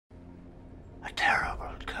A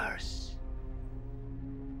terrible curse.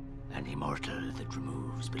 Any mortal that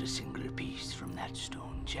removes but a single piece from that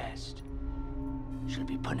stone chest shall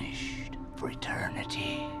be punished for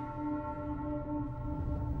eternity.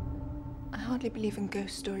 I hardly believe in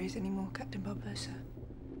ghost stories anymore, Captain Barbossa.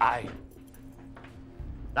 Aye.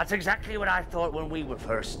 That's exactly what I thought when we were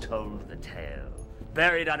first told the tale.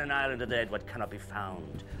 Buried on an island of the dead, what cannot be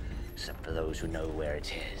found, except for those who know where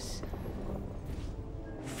it is.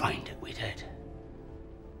 Find it, we did.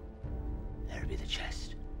 There'll be the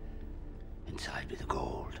chest. Inside be the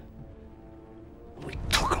gold. And we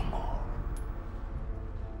took 'em all.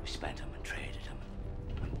 We spent 'em and traded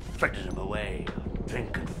 'em and frittered 'em away on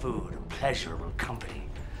drink and food and pleasurable company.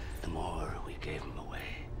 The more we gave 'em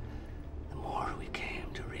away, the more we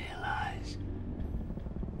came to realize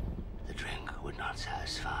the drink would not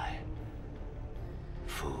satisfy.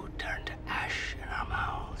 Food turned to ash in our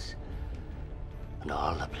mouths, and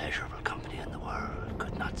all the pleasurable company in the world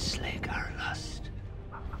could not slake our lust.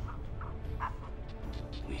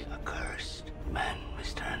 We accursed men,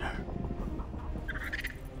 Miss Turner.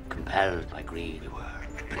 Compelled by greed we were,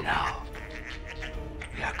 but now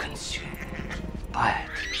we are consumed by it.